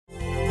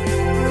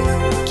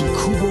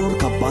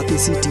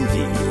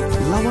CCTV,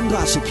 Lawan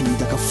Rashipi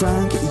Daka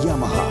Frank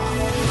Yamaha,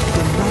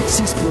 the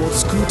Maxi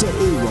Sports Scooter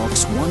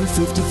Arox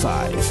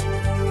 155.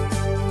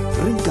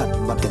 Ringkat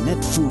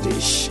Bakanet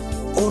Foodish,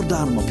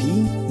 Ordan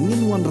Mapi,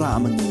 Ninwan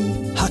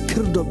Ramani,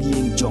 Hakir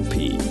Dobying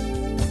Jompi.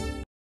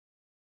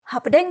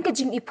 Hapdeng ke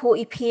jing ipo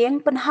ipieng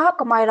penhap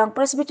ke Mairang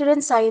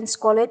Presbyterian Science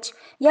College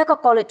ya ke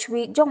College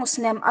Week jong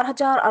usnem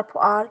arhajar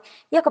arpuar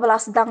ya ke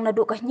belas dang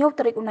nadu ke nyau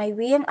terik unai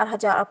wieng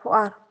arhajar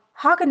arpuar.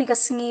 Ha ke nika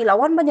singi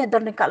lawan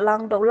banyadar nikat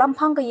lang do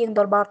lampang ke yeng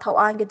dorbar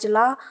tauan ke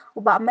jela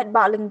uba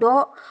Metbah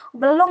lingdo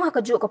ubelong ha ke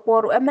juk ke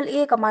poru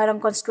MLA ke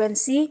Mairang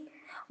constituency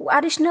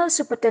Additional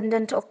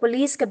Superintendent of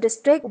Police ke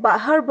district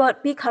uba Herbert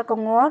P.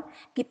 Kharkongor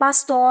ki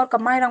pastor ke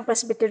Mairang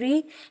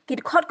Presbytery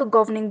ki khot ke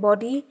governing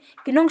body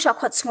ki nong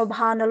shakhot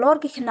ngobhan lor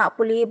ki khina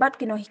puli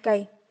bat ki no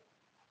hikai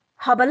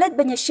habalet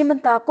Ïashim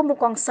Bynta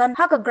kumukong san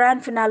ha ke grand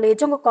finale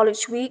jong ke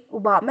college week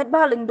uba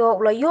Metbah lingdo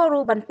ula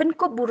yoru ban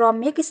pinkup buram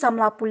ye ki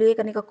samla puli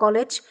ke ni ke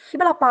college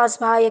ibala pas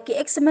ba ye ki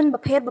examen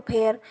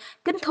bapher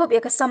kin thop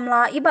ye ke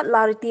samla ibat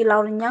lariti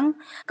laurinyang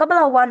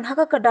kabala wan ha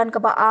ke kedan ke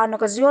ba no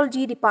ke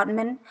zoology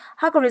department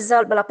ha ke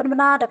result bala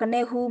penbana da ke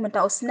nehu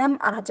menta usnem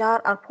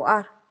arhajar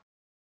arpuar.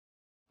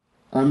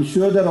 I'm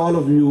sure that all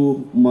of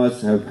you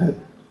must have had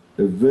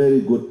a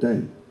very good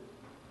time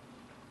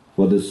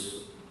for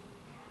this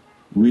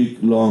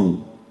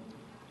week-long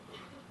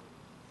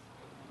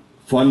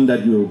fun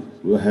that you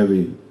were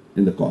having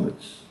in the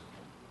college.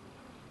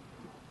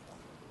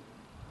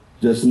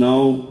 Just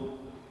now,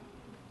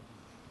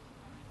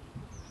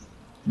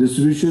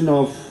 distribution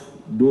of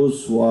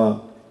those who are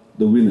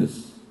the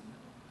winners,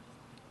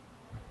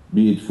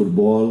 be it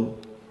football,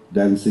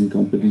 dancing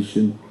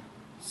competition,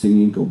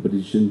 singing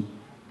competition,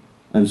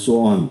 and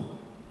so on,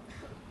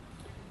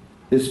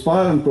 is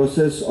part and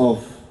process of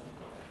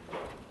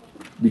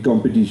the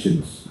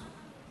competitions.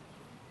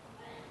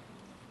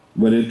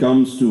 When it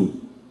comes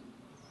to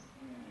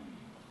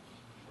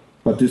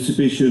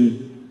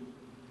participation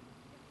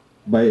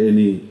by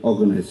any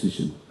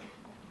organization.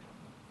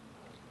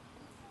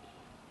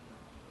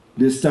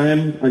 This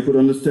time I could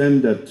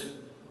understand that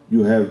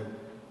you have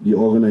the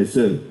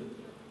organizer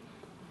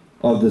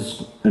of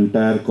this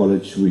entire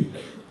college week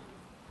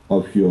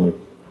of your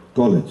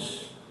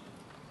college.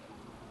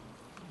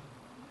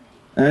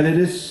 And it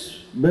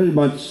is very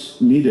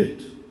much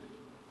needed.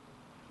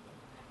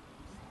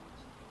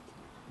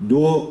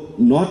 Though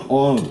not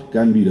all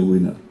can be the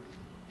winner.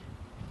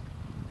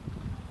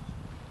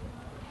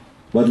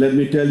 But let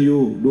me tell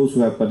you, those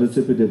who have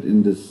participated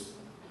in this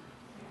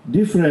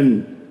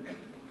different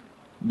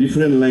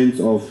lines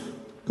of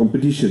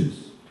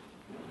competitions,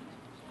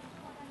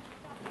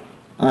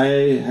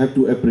 I have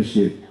to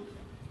appreciate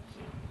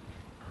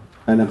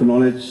and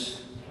acknowledge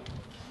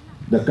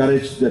the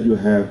courage that you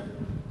have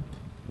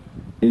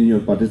in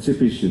your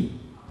participation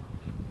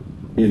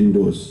in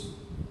those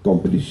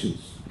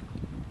competitions.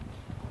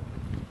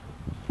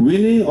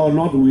 Winning or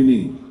not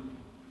winning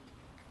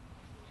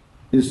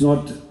is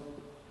not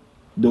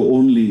the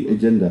only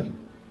agenda.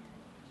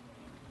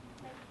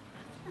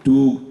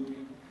 To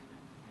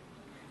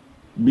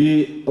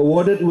be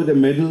awarded with a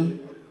medal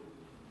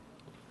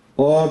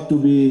or to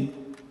be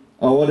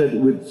awarded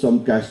with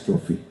some cash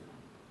trophy.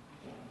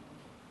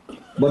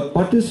 But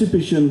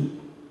participation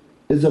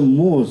is the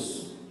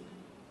most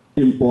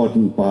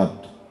important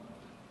part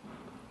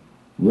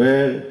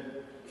where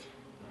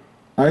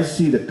I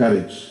see the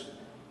courage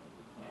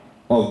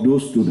of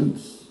those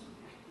students,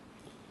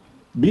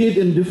 be it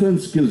in different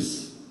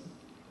skills,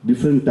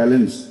 different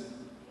talents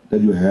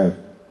that you have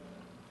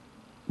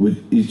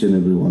with each and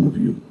every one of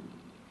you.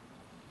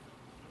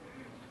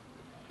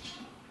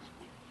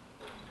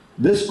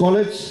 This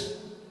college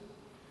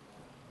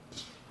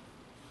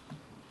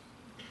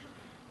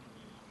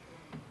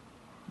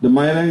the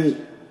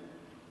Mairang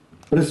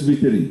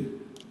Presbytery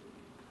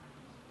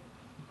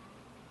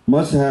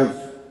must have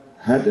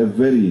had a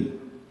very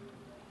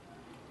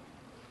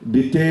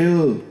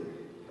detailed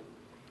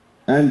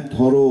and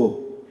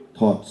thorough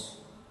thoughts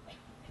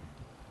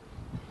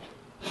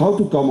how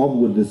to come up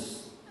with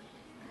this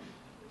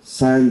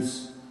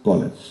science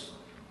college,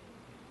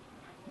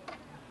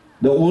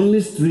 the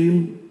only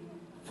stream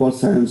for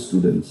science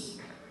students.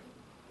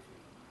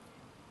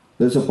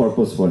 There's a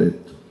purpose for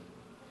it.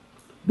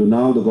 Though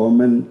now the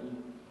government,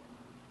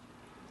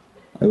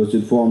 I was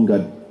informed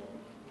that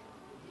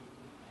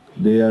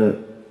they are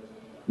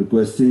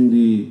requesting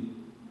the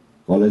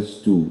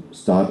college to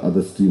start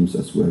other streams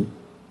as well.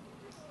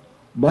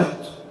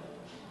 But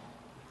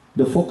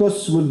the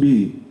focus will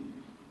be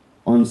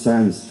on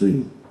science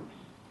stream.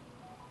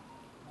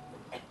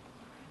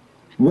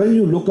 When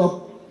you look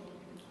up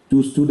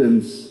to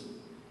students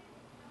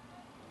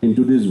in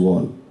today's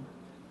world,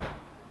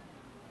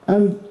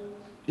 and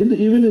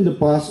even in the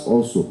past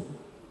also,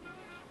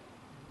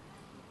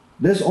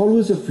 there's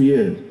always a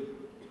fear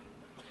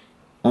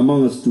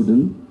among a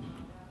student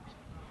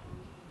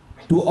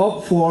to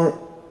opt for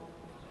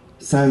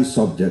science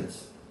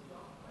subjects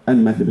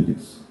and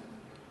mathematics.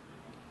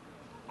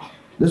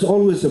 There's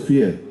always a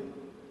fear.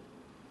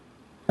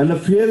 And the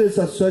fear is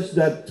as such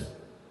that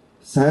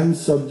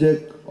science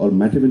subject or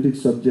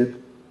mathematics subject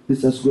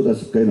is as good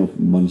as a kind of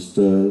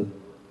monster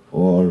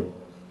or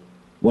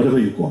whatever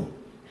you call.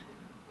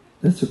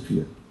 That's a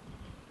fear.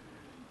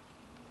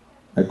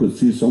 I could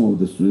see some of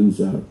the students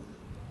are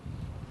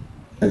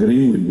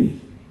agreeing with me.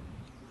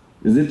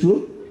 Is it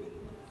true?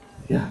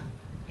 Yeah.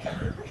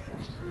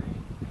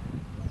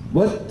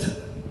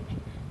 But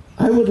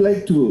I would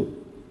like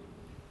to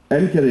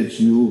encourage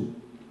you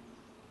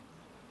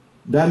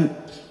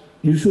that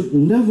you should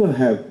never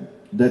have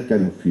that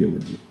kind of fear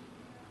with you.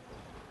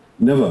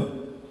 Never.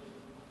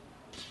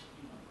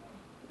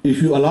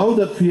 If you allow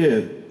that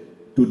fear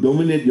to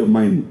dominate your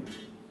mind,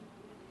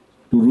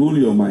 to rule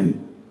your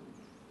mind,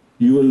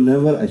 you will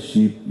never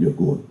achieve your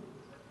goal.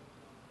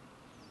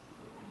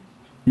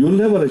 You will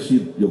never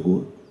achieve your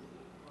goal.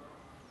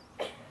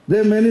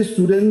 There are many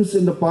students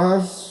in the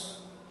past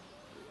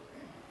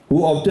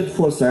who opted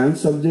for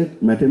science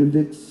subject,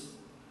 mathematics.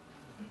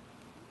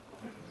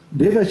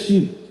 They've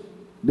achieved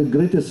the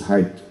greatest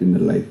height in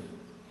their life.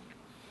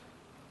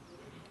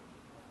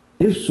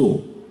 If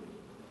so,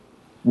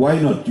 why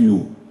not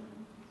you,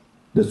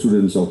 the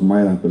students of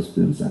Mairang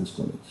Presb Science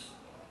College?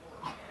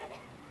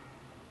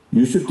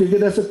 You should take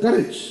it as a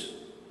courage.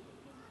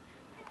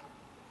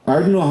 I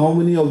don't know how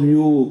many of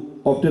you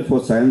opted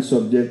for science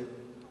subject,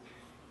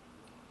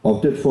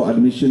 opted for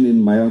admission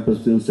in Mairang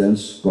Presb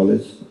Science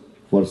College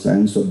for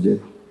science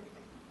subject.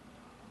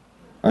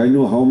 I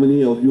know how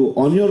many of you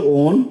on your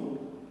own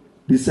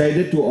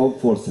decided to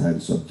opt for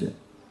science subject.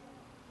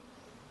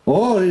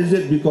 Or is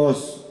it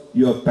because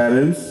your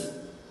parents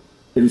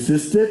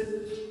insisted?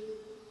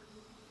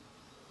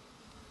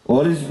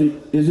 Or is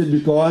it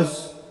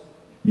because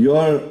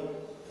your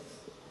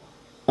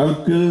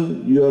uncle,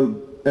 your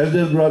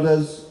elder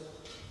brothers,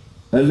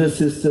 elder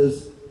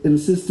sisters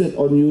insisted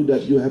on you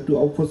that you have to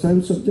opt for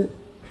science subject?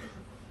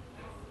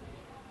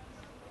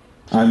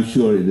 I'm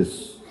sure it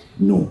is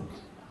no.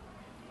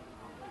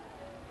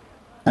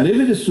 And if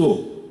it is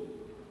so,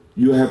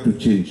 you have to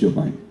change your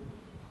mind.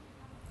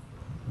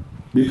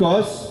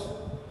 Because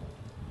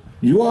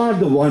you are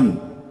the one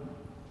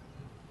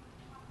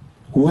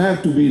who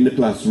have to be in the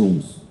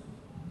classrooms.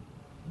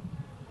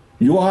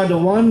 You are the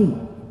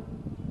one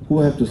who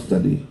have to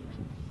study.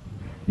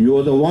 You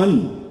are the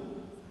one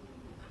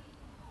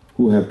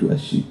who have to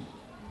achieve.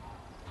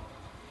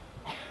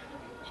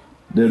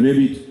 There may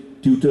be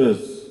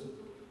tutors,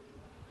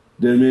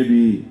 there may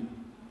be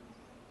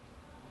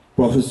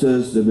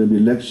professors, there may be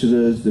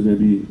lecturers, there may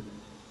be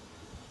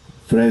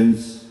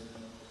friends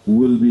who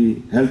will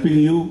be helping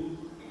you,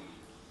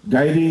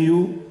 guiding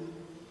you,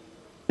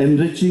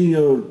 enriching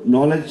your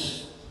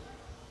knowledge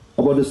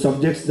about the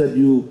subjects that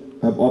you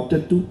have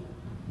opted to.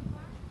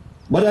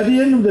 But at the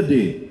end of the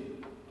day,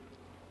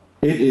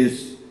 it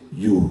is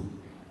you.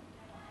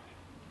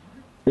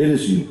 It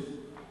is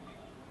you.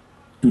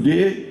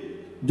 Today,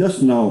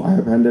 just now, I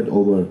have handed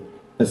over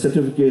a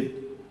certificate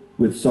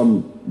with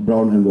some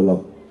brown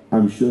envelope.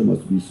 I'm sure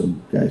must be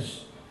some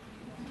cash.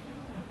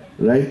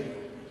 Right?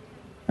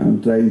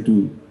 I'm trying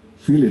to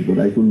feel it, but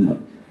I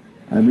couldn't.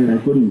 I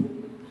couldn't,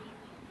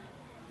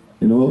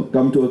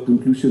 come to a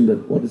conclusion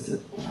that what is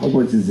it? How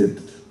much is it?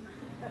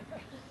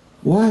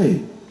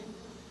 Why?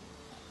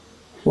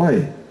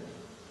 Why?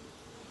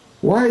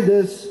 Why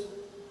does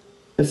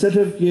a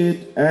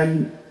certificate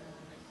and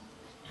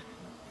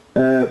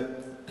a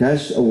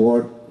cash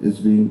award is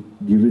being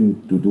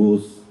given to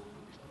those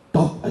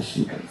top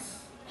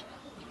achievers?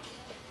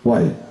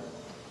 Why?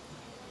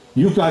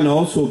 You can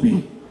also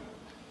be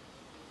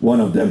one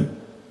of them.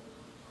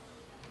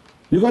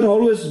 You can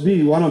always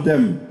be one of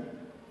them.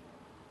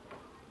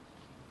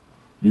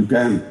 You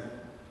can.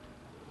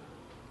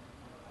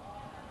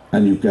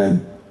 And you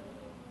can.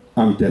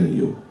 I'm telling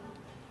you.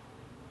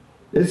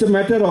 It's a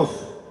matter of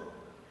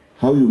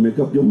how you make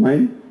up your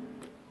mind.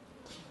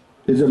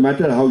 It's a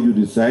matter how you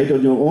decide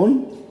on your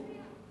own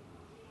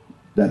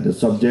that the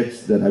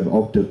subjects that I've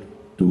opted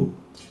to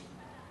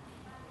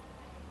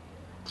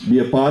be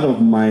a part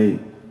of my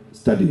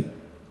study,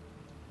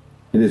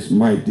 it is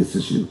my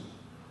decision.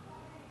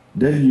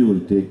 Then you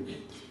will take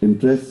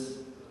interest,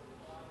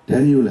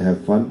 then you will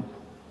have fun,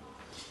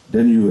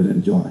 then you will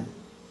enjoy.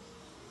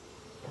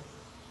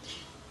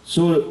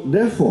 So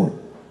therefore,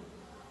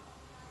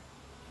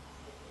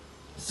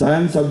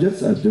 science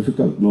subjects are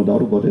difficult, no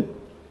doubt about it.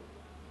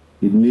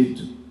 It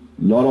needs a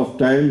lot of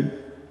time.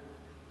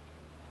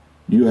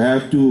 You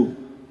have to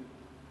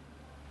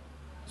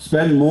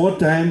spend more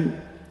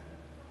time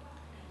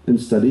in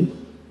study,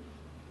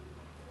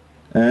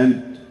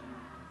 and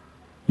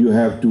you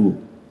have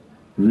to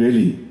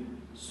really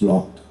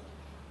slog.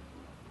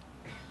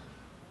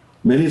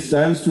 Many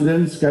science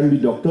students can be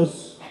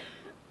doctors,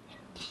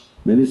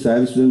 many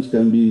science students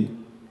can be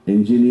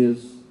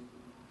engineers,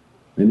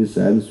 many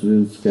science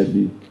students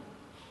can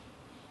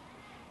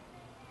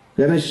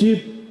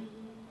achieve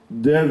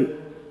their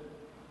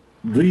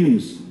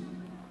dreams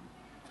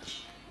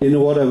in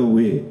whatever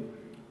way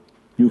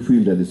you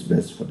feel that is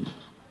best for you.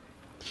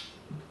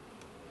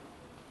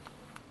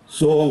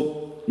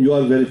 So you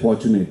are very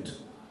fortunate.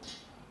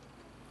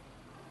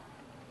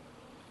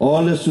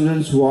 all the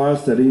students who are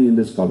studying in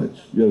this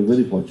college. You are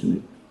very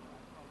fortunate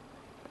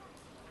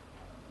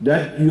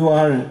that you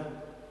are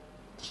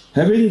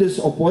having this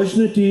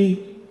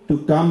opportunity to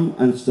come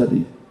and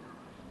study.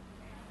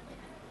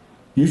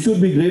 You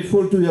should be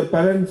grateful to your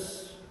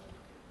parents.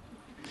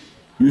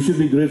 You should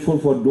be grateful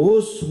for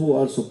those who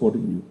are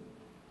supporting you.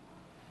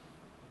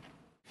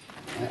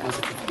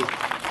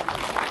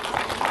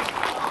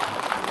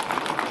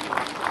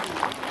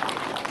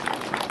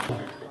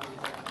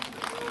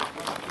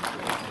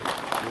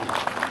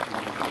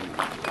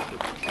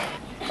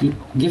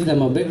 Give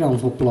them a big round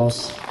of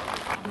applause.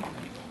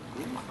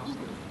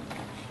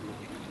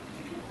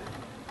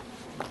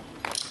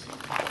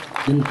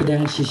 In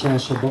pedang shisha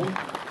shabong.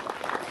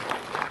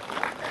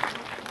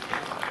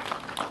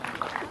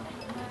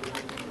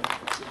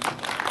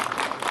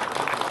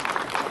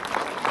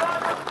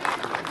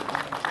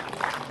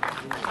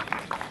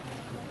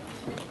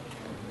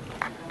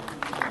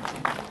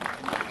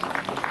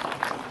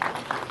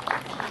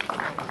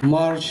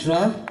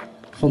 Marshra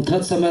from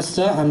third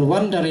semester and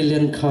one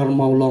Darilian Kar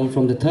Maulong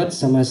from the third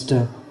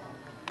semester.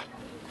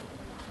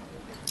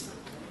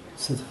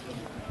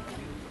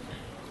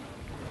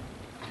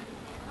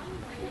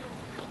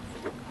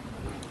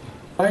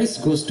 Prize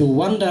goes to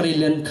one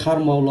Darilian Kar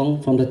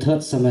Maulong from the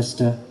third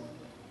semester.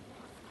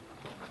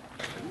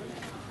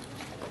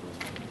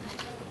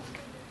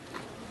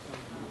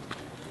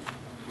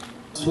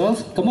 Well,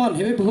 come on,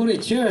 Heavy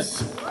Pahuri,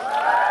 cheers!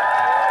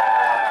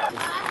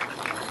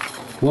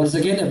 Once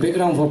again, a big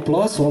round of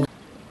applause.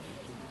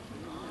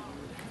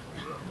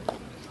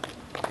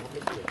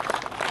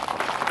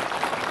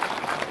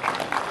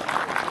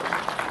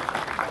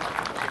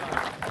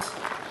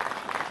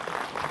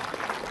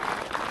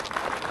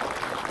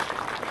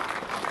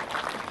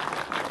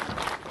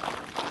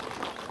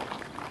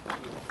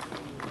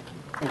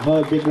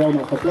 A big round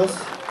of applause.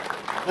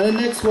 And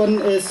the next one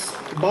is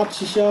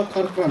Batshisha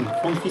Karkran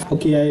from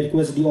Okay, I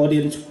request the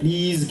audience to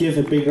please give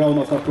a big round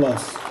of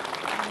applause.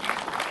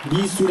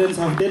 These students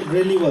have did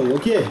really well,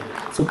 okay?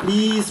 So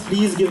please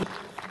give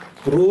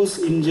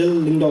Rose Angel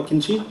Lingdo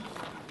Kinchi.